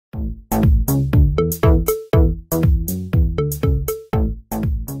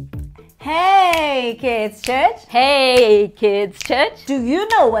Kids Church. Hey, Kids Church. Do you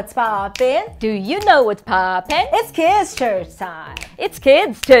know what's poppin'? Do you know what's poppin'? It's Kids Church time. It's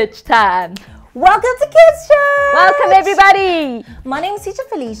Kids Church time. Welcome to Kids Church. Welcome, everybody. My name is Teacher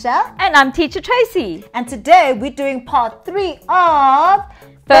Felicia. And I'm Teacher Tracy. And today we're doing part 3 of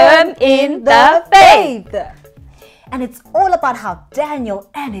Firm in the Faith. And it's all about how Daniel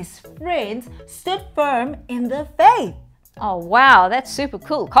and his friends stood firm in the faith. Oh, wow, that's super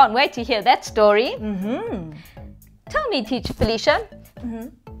cool. Can't wait to hear that story. Tell me, Teacher Felicia,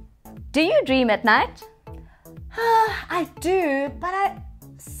 do you dream at night? I do, but I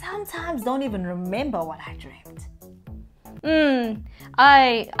sometimes don't even remember what I dreamed.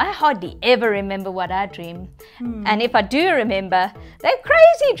 I hardly ever remember what I dream. And if I do remember, they're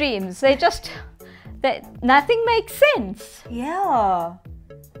crazy dreams. Nothing makes sense. Yeah.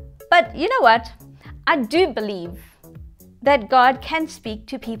 But you know what? I do believe that God can speak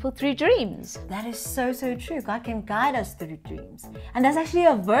to people through dreams. That is so true. God can guide us through dreams. And there's actually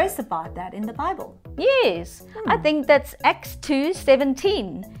a verse about that in the Bible. Yes, I think that's Acts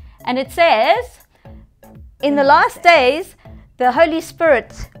 2:17. And it says, in the last days, the Holy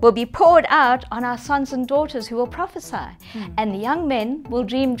Spirit will be poured out on our sons and daughters who will prophesy. And the young men will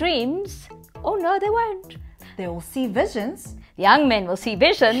dream dreams. Oh, no, they won't. They will see visions. The young men will see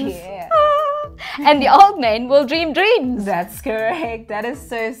visions. Yeah. And the old men will dream dreams. That's correct. That is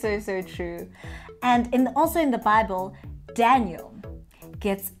so true. And also in the Bible, Daniel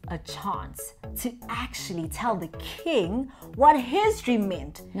gets a chance to actually tell the king what his dream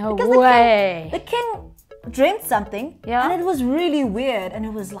meant. No way. The king dreamed something, and it was really weird, and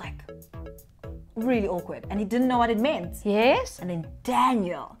it was like really awkward, and he didn't know what it meant. Yes. And then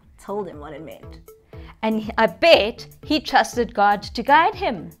Daniel told him what it meant. And I bet he trusted God to guide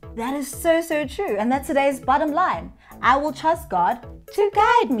him. That is so true. And that's today's bottom line. I will trust God to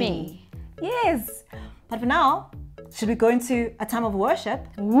guide me. Yes. But for now, should we go into a time of worship?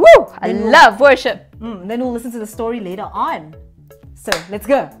 Woo! I love worship. Then we'll listen to the story later on. So let's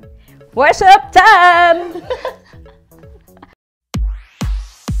go. Worship time!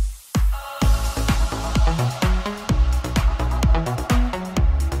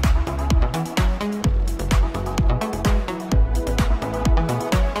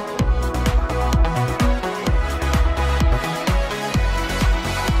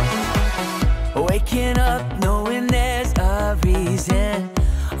 Waking up knowing there's a reason.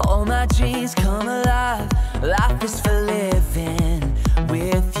 All my dreams come alive. Life is for living.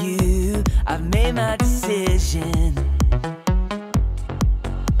 With you, I've made my decision.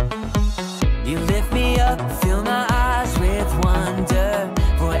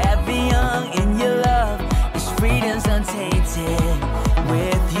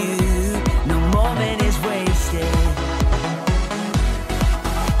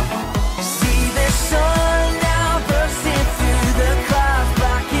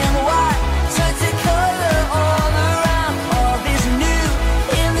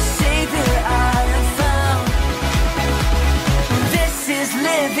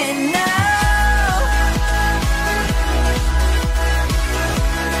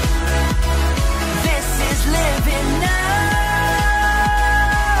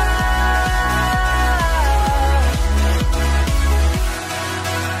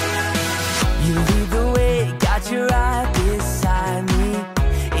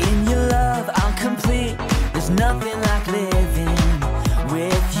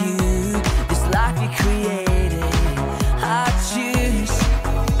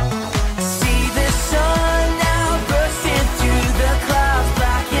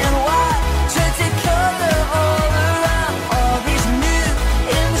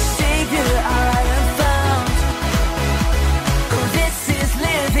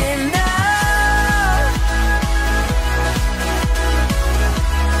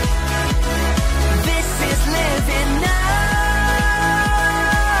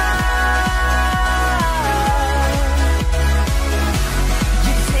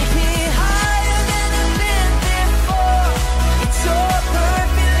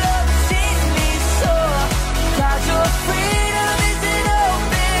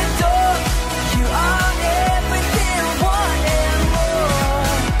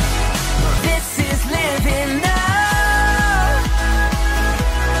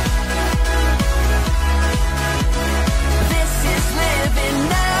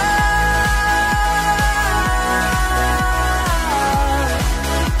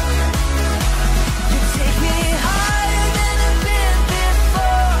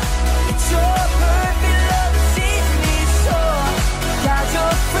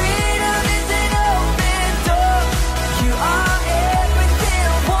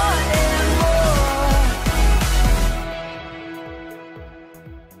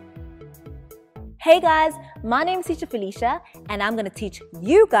 Hey guys, my name is Teacher Felicia and I'm going to teach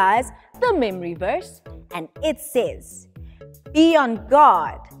you guys the memory verse, and it says, be on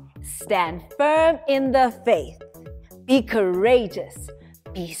guard, stand firm in the faith, be courageous,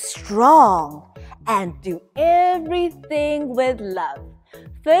 be strong, and do everything with love.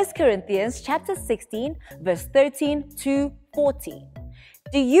 1 Corinthians chapter 16 verse 13 to 14.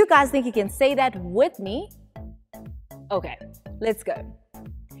 Do you guys think you can say that with me? Okay, let's go.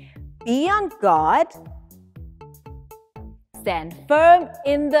 Be on guard, stand firm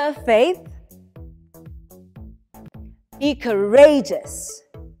in the faith, be courageous,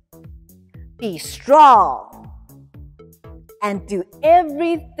 be strong, and do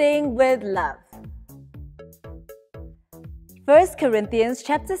everything with love. 1 Corinthians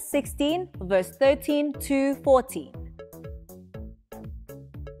chapter 16 verse 13 to 14.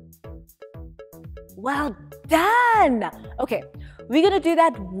 Well done! Okay, we're going to do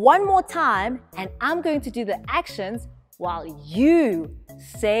that one more time, and I'm going to do the actions while you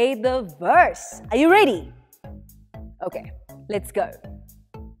say the verse. Are you ready? Okay, let's go.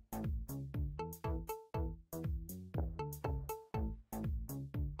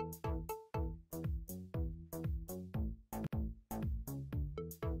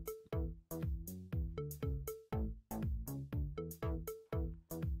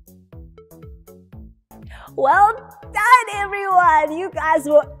 Well done, everyone! You guys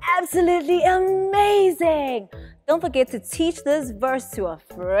were absolutely amazing! Don't forget to teach this verse to a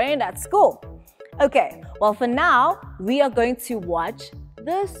friend at school. Okay, well for now, we are going to watch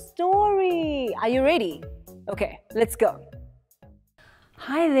the story. Are you ready? Okay, let's go.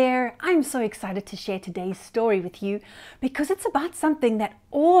 Hi there, I'm so excited to share today's story with you because it's about something that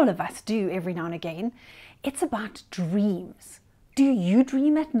all of us do every now and again. It's about dreams. Do you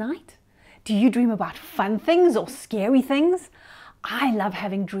dream at night? Do you dream about fun things or scary things? I love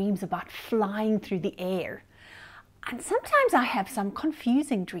having dreams about flying through the air. And sometimes I have some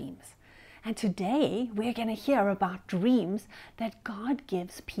confusing dreams. And today we're going to hear about dreams that God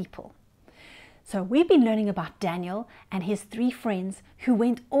gives people. So we've been learning about Daniel and his 3 friends who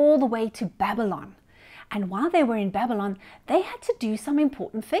went all the way to Babylon. And while they were in Babylon, they had to do some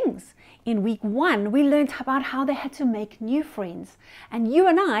important things. In week 1, we learned about how they had to make new friends. And you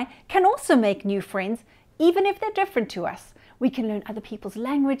and I can also make new friends, even if they're different to us. We can learn other people's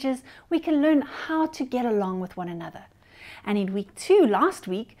languages. We can learn how to get along with one another. And in week 2, last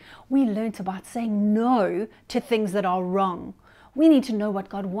week, we learned about saying no to things that are wrong. We need to know what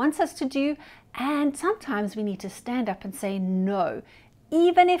God wants us to do, and sometimes we need to stand up and say no.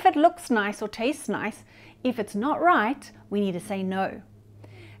 Even if it looks nice or tastes nice, if it's not right, we need to say no.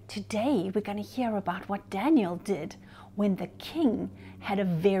 Today, we're going to hear about what Daniel did when the king had a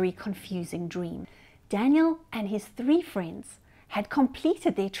very confusing dream. Daniel and his 3 friends had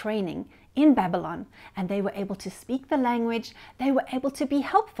completed their training in Babylon, and they were able to speak the language. They were able to be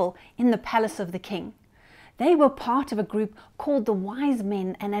helpful in the palace of the king. They were part of a group called the wise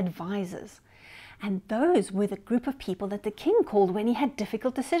men and advisors. And those were the group of people that the king called when he had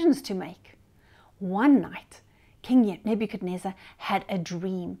difficult decisions to make. One night, King Nebuchadnezzar had a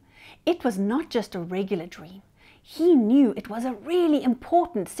dream. It was not just a regular dream. He knew it was a really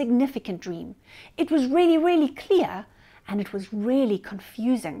important, significant dream. It was really, really clear, and it was really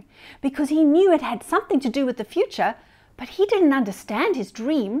confusing because he knew it had something to do with the future, but he didn't understand his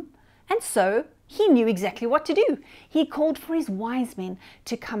dream, and so he knew exactly what to do. He called for his wise men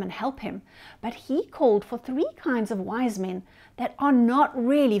to come and help him, but he called for 3 kinds of wise men that are not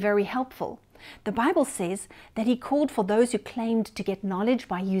really very helpful. The Bible says that he called for those who claimed to get knowledge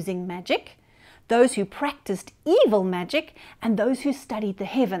by using magic, those who practiced evil magic, and those who studied the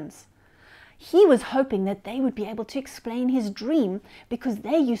heavens. He was hoping that they would be able to explain his dream because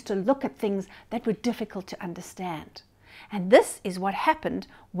they used to look at things that were difficult to understand. And this is what happened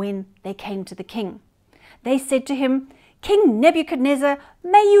when they came to the king. They said to him, "King Nebuchadnezzar,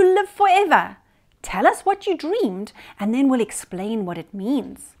 may you live forever. Tell us what you dreamed, and then we'll explain what it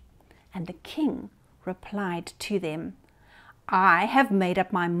means." And the king replied to them, "I have made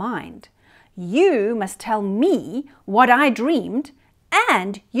up my mind. You must tell me what I dreamed,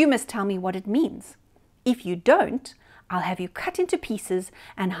 and you must tell me what it means. If you don't, I'll have you cut into pieces,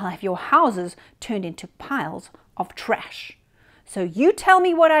 and I'll have your houses turned into piles of trash. So you tell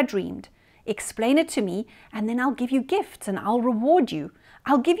me what I dreamed, explain it to me, and then I'll give you gifts and I'll reward you.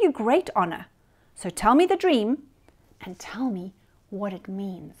 I'll give you great honor. So tell me the dream and tell me what it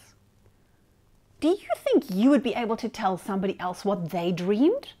means." Do you think you would be able to tell somebody else what they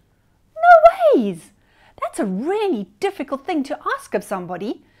dreamed? No ways! That's a really difficult thing to ask of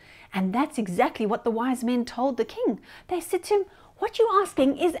somebody. And that's exactly what the wise men told the king. They said to him, What you're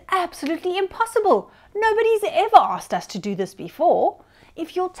asking is absolutely impossible. Nobody's ever asked us to do this before.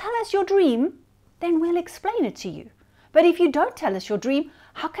 If you'll tell us your dream, then we'll explain it to you. But if you don't tell us your dream,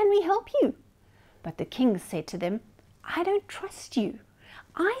 how can we help you?" But the king said to them, "I don't trust you.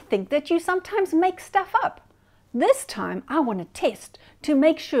 I think that you sometimes make stuff up. This time I want to test to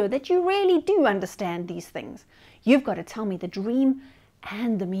make sure that you really do understand these things. You've got to tell me the dream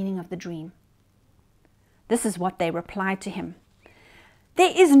and the meaning of the dream." This is what they replied to him.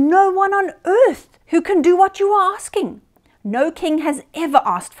 "There is no one on earth who can do what you are asking. No king has ever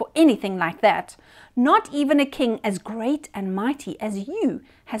asked for anything like that. Not even a king as great and mighty as you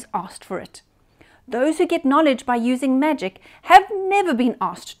has asked for it. Those who get knowledge by using magic have never been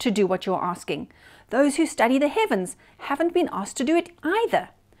asked to do what you're asking. Those who study the heavens haven't been asked to do it either.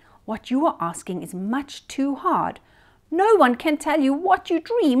 What you are asking is much too hard. No one can tell you what you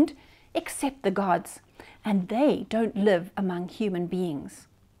dreamed except the gods, and they don't live among human beings."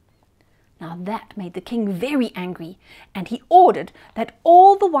 Now that made the king very angry, and he ordered that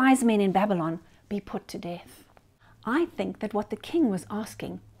all the wise men in Babylon be put to death. I think that what the king was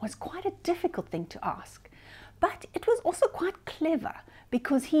asking was quite a difficult thing to ask, but it was also quite clever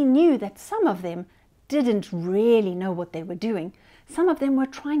because he knew that some of them didn't really know what they were doing. Some of them were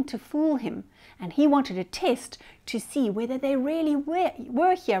trying to fool him, and he wanted a test to see whether they really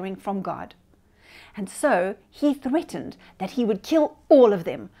were hearing from God. And so he threatened that he would kill all of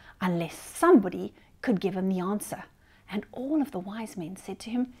them unless somebody could give him the answer. And all of the wise men said to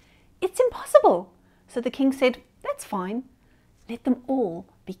him, "It's impossible." So the king said, "That's fine. Let them all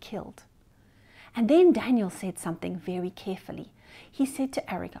be killed." And then Daniel said something very carefully. He said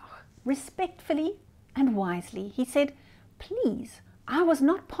to Arioch, respectfully and wisely, he said, "Please, I was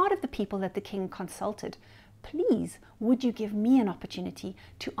not part of the people that the king consulted. Please, would you give me an opportunity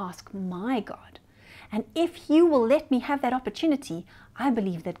to ask my God? And if you will let me have that opportunity, I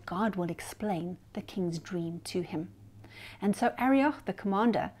believe that God will explain the king's dream to him." And so Arioch, the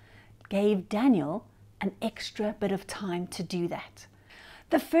commander, gave Daniel an extra bit of time to do that.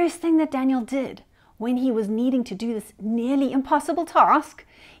 The first thing that Daniel did when he was needing to do this nearly impossible task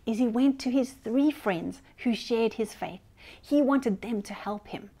is he went to his 3 friends who shared his faith. He wanted them to help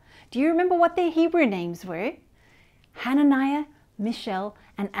him. Do you remember what their Hebrew names were? Hananiah, Mishael,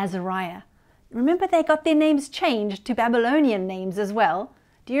 and Azariah. Remember, they got their names changed to Babylonian names as well.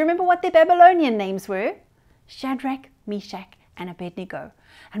 Do you remember what their Babylonian names were? Shadrach, Meshach, and Abednego.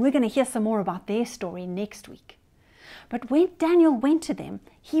 And we're going to hear some more about their story next week. But when Daniel went to them,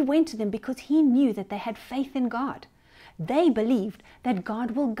 he went to them because he knew that they had faith in God. They believed that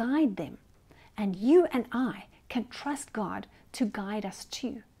God will guide them. And you and I can trust God to guide us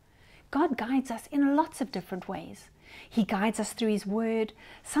too. God guides us in lots of different ways. He guides us through His Word.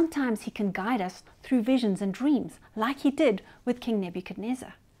 Sometimes He can guide us through visions and dreams, like He did with King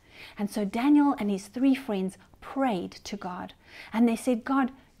Nebuchadnezzar. And so Daniel and his 3 friends prayed to God. And they said,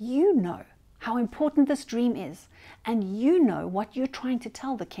 "God, you know how important this dream is, and you know what you're trying to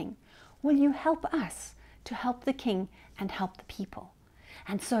tell the king. Will you help us to help the king and help the people?"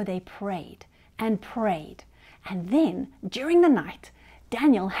 And so they prayed and prayed. And then, during the night,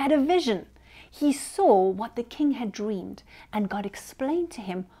 Daniel had a vision. He saw what the king had dreamed, and God explained to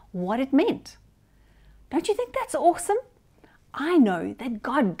him what it meant. Don't you think that's awesome? I know that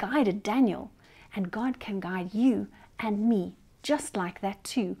God guided Daniel, and God can guide you and me just like that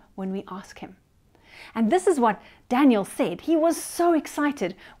too when we ask Him. And this is what Daniel said. He was so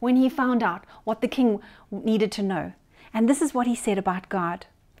excited when he found out what the king needed to know. And this is what he said about God.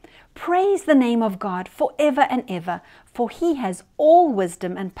 "Praise the name of God forever and ever, for He has all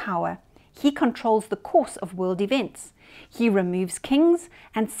wisdom and power. He controls the course of world events. He removes kings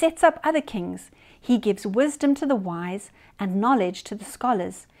and sets up other kings. He gives wisdom to the wise and knowledge to the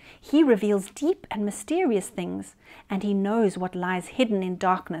scholars. He reveals deep and mysterious things, and He knows what lies hidden in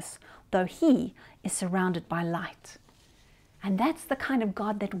darkness, though He is surrounded by light." And that's the kind of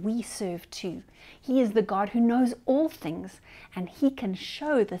God that we serve too. He is the God who knows all things, and He can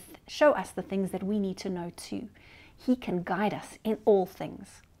show us the things that we need to know too. He can guide us in all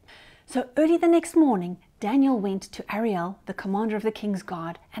things. So early the next morning, Daniel went to Ariel, the commander of the king's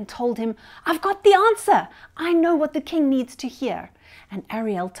guard, and told him, "I've got the answer. I know what the king needs to hear." And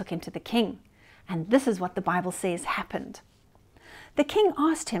Ariel took him to the king. And this is what the Bible says happened. The king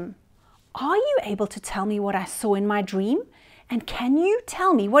asked him, "Are you able to tell me what I saw in my dream? And can you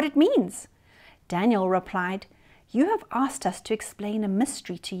tell me what it means?" Daniel replied, "You have asked us to explain a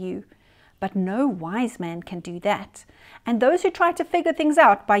mystery to you, but no wise man can do that. And those who try to figure things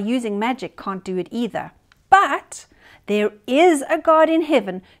out by using magic can't do it either. But There is a God in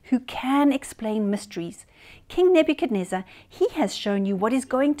heaven who can explain mysteries. King Nebuchadnezzar, he has shown you what is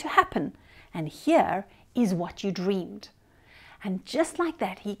going to happen, and here is what you dreamed. And just like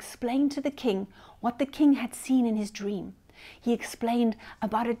that, he explained to the king what the king had seen in his dream. He explained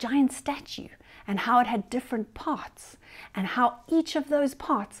about a giant statue and how it had different parts, and how each of those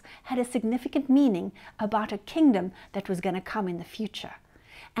parts had a significant meaning about a kingdom that was going to come in the future.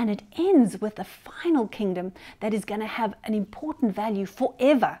 And it ends with the final kingdom that is going to have an important value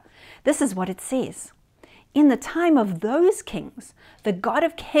forever. This is what it says. In the time of those kings, the God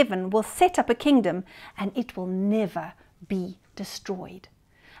of heaven will set up a kingdom, and it will never be destroyed.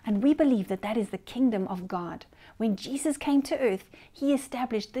 And we believe that that is the kingdom of God. When Jesus came to earth, he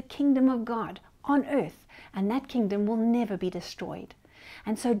established the kingdom of God on earth, and that kingdom will never be destroyed.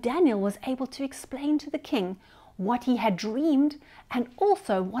 And so Daniel was able to explain to the king what he had dreamed and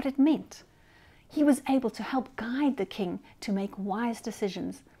also what it meant. He was able to help guide the king to make wise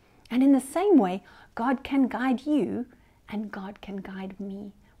decisions. And in the same way, God can guide you and God can guide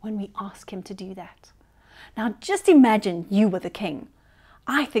me when we ask him to do that. Now just imagine you were the king.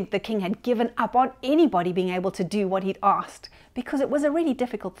 I think the king had given up on anybody being able to do what he'd asked, because it was a really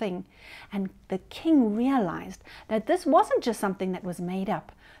difficult thing. And the king realized that this wasn't just something that was made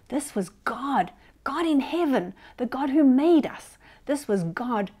up. This was God, God in heaven, the God who made us. This was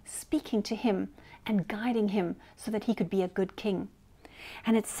God speaking to him and guiding him so that he could be a good king.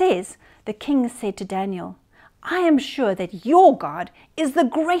 And it says, the king said to Daniel, I am sure that your God is the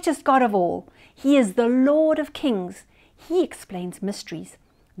greatest God of all. He is the Lord of kings. He explains mysteries.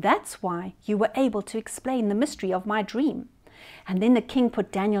 That's why you were able to explain the mystery of my dream. And then the king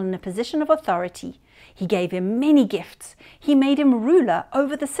put Daniel in a position of authority. He gave him many gifts. He made him ruler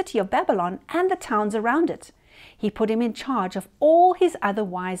over the city of Babylon and the towns around it. He put him in charge of all his other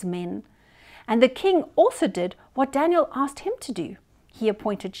wise men. And the king also did what Daniel asked him to do. He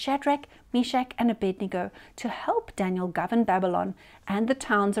appointed Shadrach, Meshach, and Abednego to help Daniel govern Babylon and the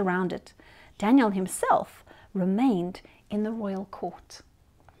towns around it. Daniel himself remained in the royal court.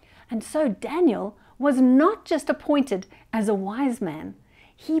 And so Daniel was not just appointed as a wise man.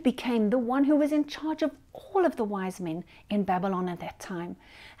 He became the one who was in charge of all of the wise men in Babylon at that time.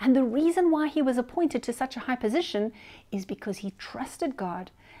 And the reason why he was appointed to such a high position is because he trusted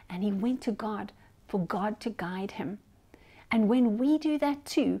God and he went to God for God to guide him. And when we do that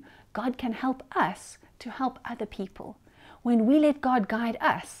too, God can help us to help other people. When we let God guide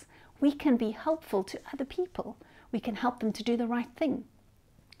us, we can be helpful to other people. We can help them to do the right thing.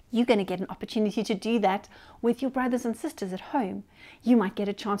 You're going to get an opportunity to do that with your brothers and sisters at home. You might get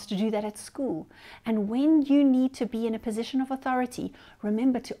a chance to do that at school. And when you need to be in a position of authority,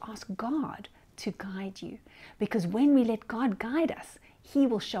 remember to ask God to guide you. Because when we let God guide us, he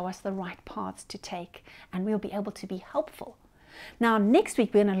will show us the right paths to take, and we'll be able to be helpful. Now, next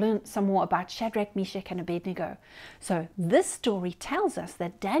week, we're going to learn some more about Shadrach, Meshach, and Abednego. So this story tells us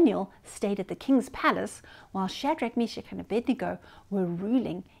that Daniel stayed at the king's palace while Shadrach, Meshach, and Abednego were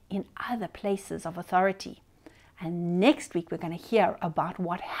ruling in other places of authority. And next week, we're going to hear about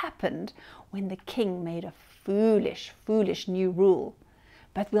what happened when the king made a foolish new rule.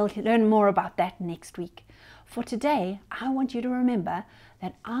 But we'll learn more about that next week. For today, I want you to remember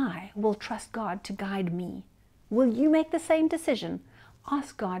that I will trust God to guide me. Will you make the same decision?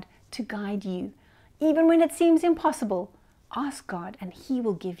 Ask God to guide you. Even when it seems impossible, ask God and he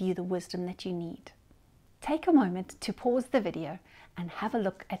will give you the wisdom that you need. Take a moment to pause the video and have a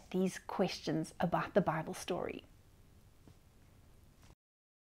look at these questions about the Bible story.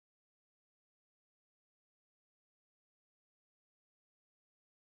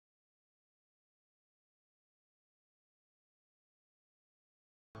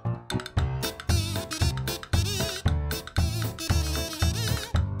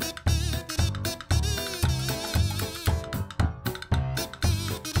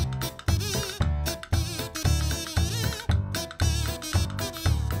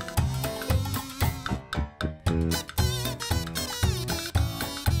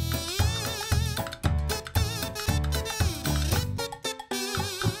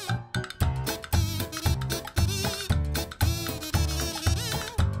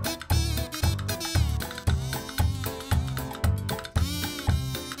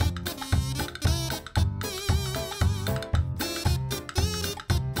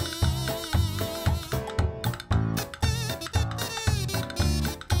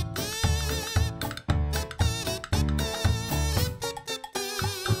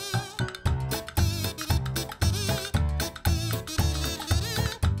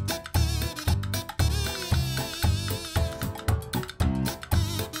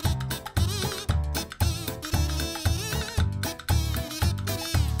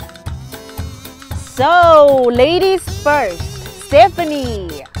 So, ladies first.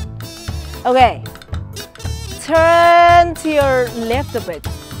 Stephanie. Okay. Turn to your left a bit.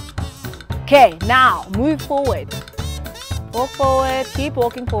 Okay, now move forward. Walk forward. Keep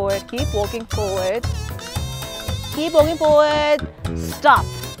walking forward. Keep walking forward. Keep walking forward. Stop.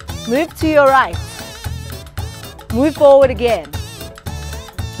 Move to your right. Move forward again.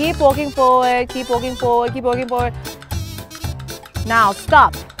 Keep walking forward. Keep walking forward. Keep walking forward. Now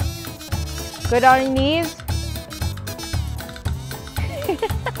stop. Go down on your knees.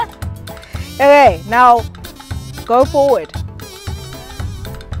 Okay, now go forward.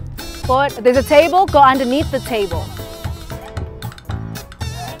 Forward. There's a table. Go underneath the table.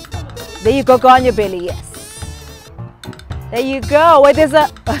 There you go. Go on your belly. Yes. There you go. Wait, there's a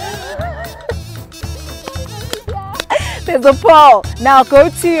there's a pole. Now go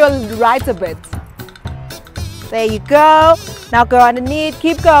to your right a bit. There you go. Now go underneath.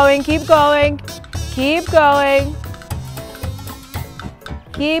 Keep going. Keep going. Keep going.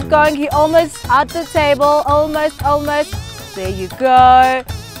 Keep going. You're almost at the table. Almost. Almost. There you go.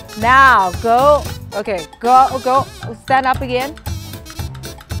 Now go. Okay. Go. Stand up again.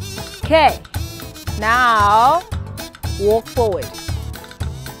 Okay. Now walk forward.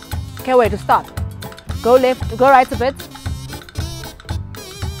 Okay, wait, stop. Go left, go right a bit.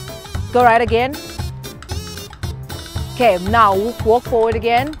 Go right again. Okay, now walk forward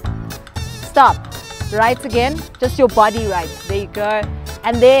again. Stop. Right again. Just your body right. There you go.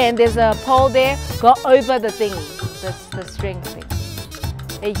 And then there's a pole there. Go over the thingy. The string thing.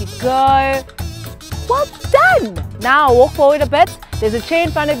 There you go. Well done. Now walk forward a bit. There's a chair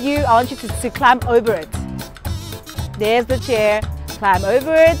in front of you. I want you to climb over it. There's the chair. Climb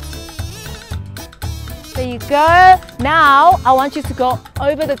over it. There you go. Now I want you to go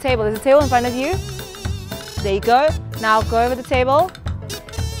over the table. There's a table in front of you. There you go. Now go over the table.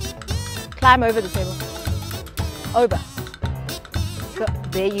 Climb over the table. Over. Go.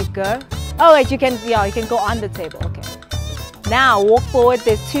 There you go. Oh wait, you can go on the table. Okay. Now walk forward.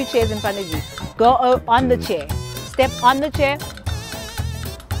 There's two chairs in front of you. Go on the chair. Step on the chair.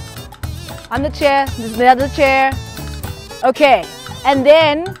 On the chair. There's the other chair. Okay. And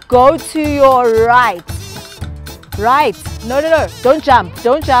then go to your right. Right. No. Don't jump.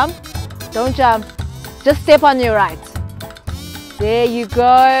 Don't jump. Don't jump. Just step on your right. There you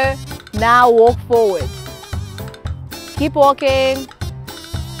go. Now walk forward. Keep walking.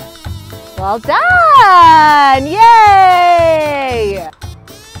 Well done! Yay!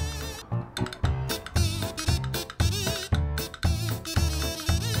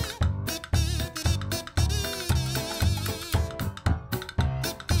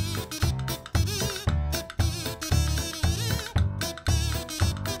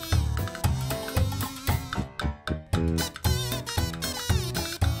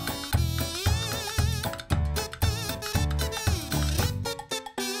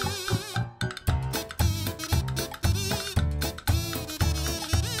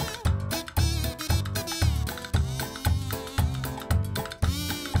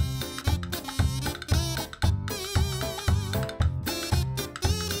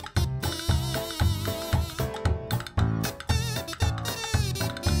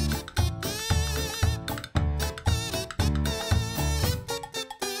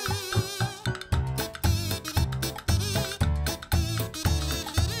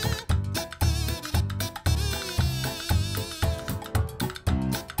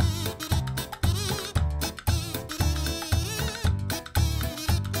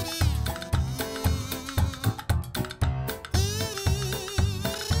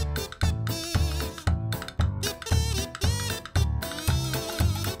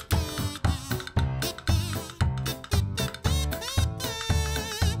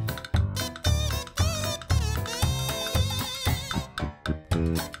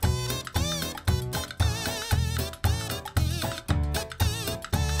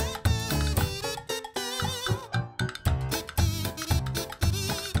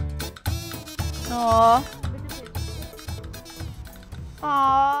 Aww.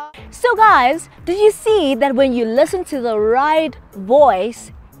 Aww. So guys, did you see that when you listen to the right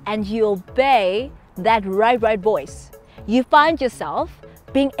voice and you obey that right voice, you find yourself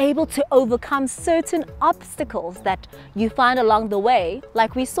being able to overcome certain obstacles that you find along the way,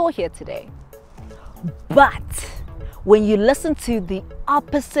 like we saw here today. But when you listen to the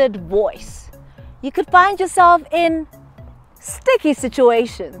opposite voice, you could find yourself in sticky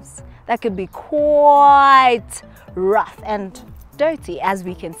situations that could be quite rough and dirty, as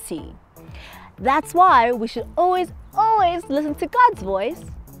we can see. That's why we should always listen to God's voice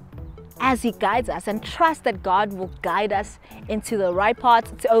as He guides us, and trust that God will guide us into the right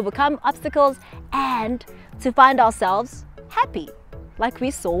path to overcome obstacles and to find ourselves happy, like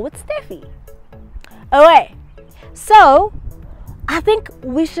we saw with Steffi. Okay, so I think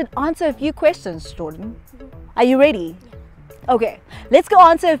we should answer a few questions, Jordan. Are you ready? Okay, let's go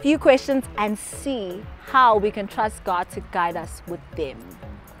answer a few questions and see how we can trust God to guide us with them.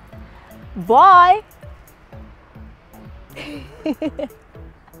 Bye!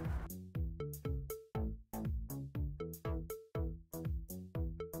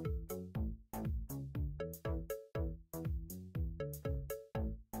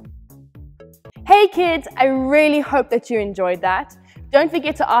 Hey kids, I really hope that you enjoyed that. Don't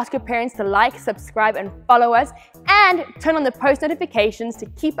forget to ask your parents to like, subscribe and follow us, and turn on the post notifications to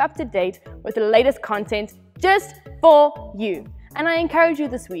keep up to date with the latest content just for you. And I encourage you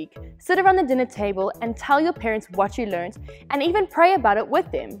this week, sit around the dinner table and tell your parents what you learned and even pray about it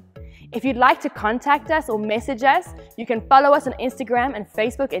with them. If you'd like to contact us or message us, you can follow us on Instagram and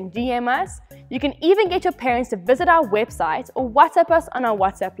Facebook and DM us. You can even get your parents to visit our website or WhatsApp us on our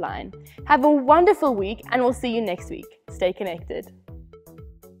WhatsApp line. Have a wonderful week and we'll see you next week. Stay connected.